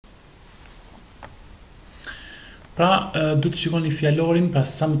Pra, du të shikoni fjalorin, pra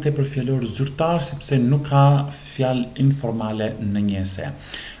sa më tepër fjalor zyrtar, sepse nuk ka fjalë informale në një ese.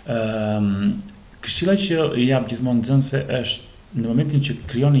 Këshilla që i jap gjithmonë nxënësve është në momentin që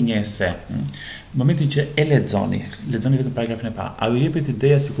krijoni një ese, në momentin që e lexoni vetëm paragrafin e parë, a ju jepet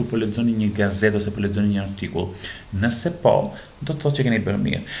ideja sikur po lexoni një gazetë ose po lexoni një artikull. Nëse po, do të thotë që keni bërë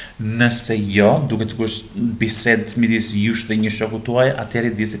mirë. Nëse jo, duket sikur është bisedë midis jush dhe një shoku tuaj,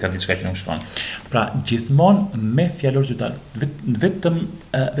 atëherë di se ka diçka që nuk shkon. Pra, gjithmonë me fjalor zyrtar, vetëm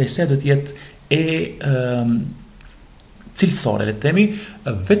eseja do të jetë cilësore, le të themi,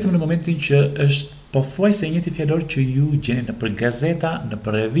 vetëm në momentin që është pothuajse njëjti fjalor që ju gjeni në për gazeta, në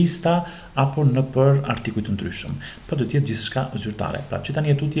për revista apo në për artikuj të ndryshëm. Po do të jetë gjithçka zyrtare. Pra, që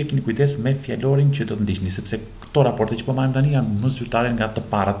tani tutje keni kujdes me fjalorin që do të ndiqni, sepse këto raporte që po marrim tani janë më zyrtare nga të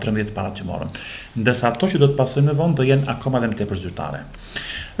parat, 13 parat që morëm. Ndërsa ato që do të pasojnë më vonë do jenë akoma dhe më tepër zyrtare.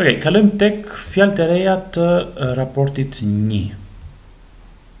 Okej, kalojmë tek fjalët e reja të raportit 1.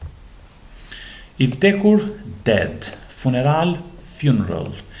 I vdekur, dead. Funeral,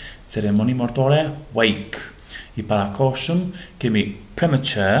 funeral. Ceremoni mortore, wake. I parakoshëm kemi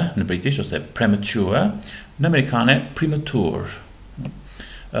premature në britisht ose premature, në amerikane premature.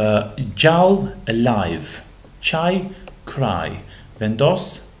 Gjall, alive. Qaj, cry. Vendos,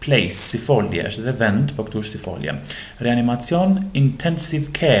 place, si folje, është dhe vend, po këtu është si folje. Reanimacion,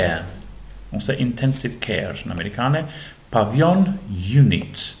 intensive care, ose intensive care në amerikane. Pavion,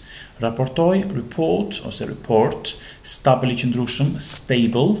 unit. Raportoj, report ose report. Stabili qëndrueshëm,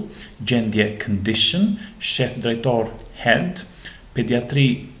 stable. Gjendje, condition. Shef drejtor, head. Pediatri,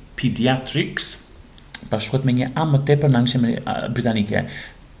 pediatrics. Bashkohet me një a më tepër në anglisht britanike.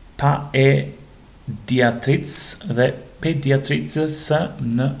 Diatrics dhe pediatrics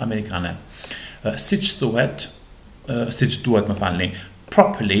në amerikane. Siç duhet më falni,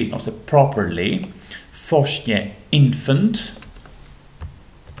 properly ose properly. Foshnje, infant.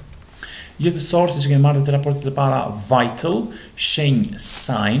 Jetësor, si që kemi marrë të raportet e para, vital. Shenj,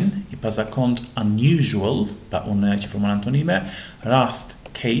 sign. I pazakont, unusual. Pra unë që formon antonime. Rast,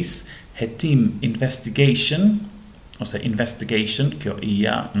 case. Hetim, investigation. Ose investigation. Kjo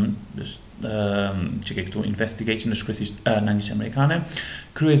ija që ke këtu investigation në shkresisht në anglisht amerikane.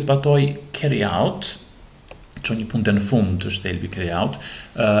 Kryes batoj, carry out. Që një punë të në fund të shtelbi carry out.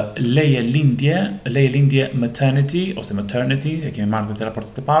 Leje lindje maternity ose maternity, e kemi marrë të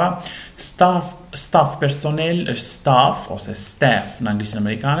raportet e para. Staff personel është staff ose staff në anglisht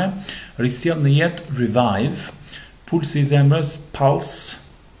amerikane. Risjell në jetë, revive. Pulsi i zemrës, pulse.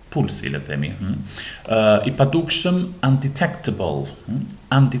 Pulsi, le themi. I padukshëm, undetectable.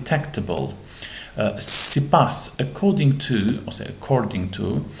 Undetectable. Sipas, according to,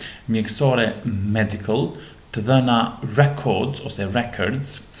 mjekësore, medical. Të dhëna records ose records.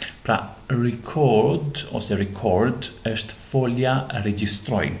 Pra, record është folja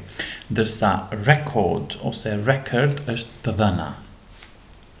regjistroj. Ndërsa record ose record është të dhëna.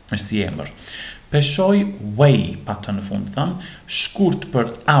 Është si emër. Peshoj, weigh, pa të në fund thëmë. Shkurt për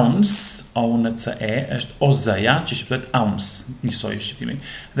ounce, ounce është ozëja, që shqiptohet ounce, njësoj shqiptimi.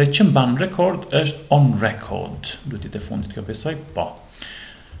 Dhe që mban record është on record. Duhet i të fundit kjo besoj, po.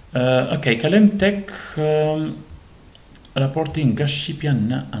 Okej, kalem tek raporti nga Shqipja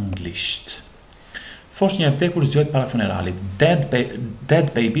në anglisht. Foshnja e vdekur zgjohet para funeralit.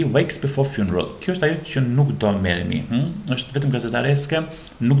 Dead baby wakes before funeral. Kjo është ajo që nuk do merremi, është vetëm gazetareske,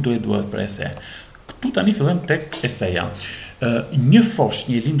 nuk do e duhet për ese. Këtu tani fillojmë tek eseja. Një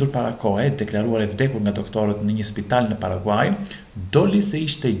foshnjë e lindur para kohe, deklaruar e vdekur nga doktorët në një spital në Paraguay, doli se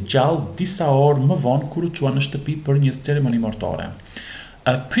ishte gjallë disa orë më vonë kur u çua në shtëpi për një ceremoni mortore.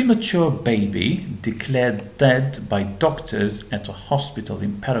 A premature baby, declared dead by doctors at a hospital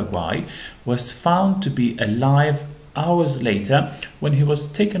in Paraguay, was found to be alive hours later when he was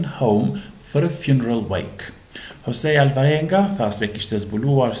taken home for a funeral wake. Jose Alvarenga tha se kishte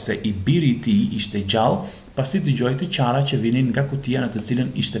zbuluar se i biri i tij ishte gjallë pasi dëgjoi të qara që vinin nga kutia në të cilën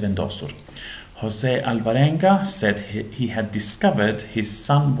ishte vendosur. Jose Alvarenga said he had discovered his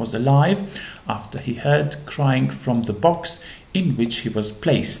son was alive after he heard crying from the box in which he was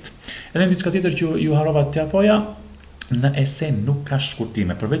placed. Edhe në diçka tjetër që ju harova t'ja thoja, në ese nuk ka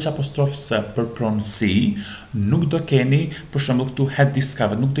shkurtime. Përveç apostrofës për pronësi, nuk do keni, për shembull këtu had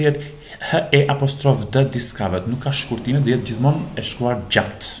discovered, nuk do jetë e apostrof d discovered, nuk ka shkurtime, do jetë gjithmonë e shkruar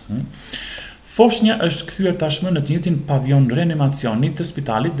gjatë. Foshnja është kthyer tashmë në të njëjtin pavion reanimacioni të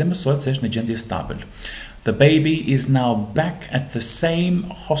spitalit dhe mësohet se është në gjendje stabil. The baby is now back at the same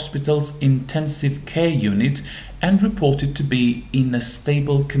hospital's intensive care unit and reported to be in a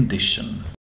stable condition.